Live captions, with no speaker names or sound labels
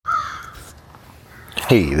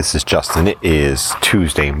Hey, this is Justin. It is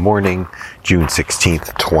Tuesday morning, June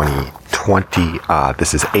 16th, 2020.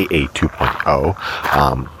 This is AA 2.0.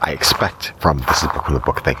 I expect this is from the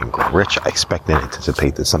book Think and Grow Rich. I expect and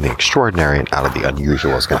anticipate that something extraordinary and out of the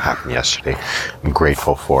unusual is going to happen yesterday. I'm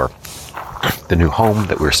grateful for the new home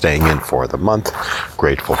that we're staying in for the month.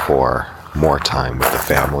 Grateful for more time with the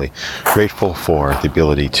family, grateful for the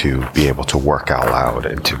ability to be able to work out loud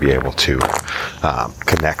and to be able to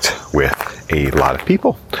connect with a lot of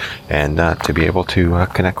people and to be able to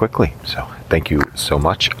connect quickly. So thank you so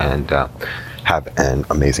much, and have an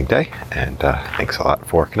amazing day, and thanks a lot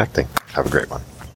for connecting. Have a great one.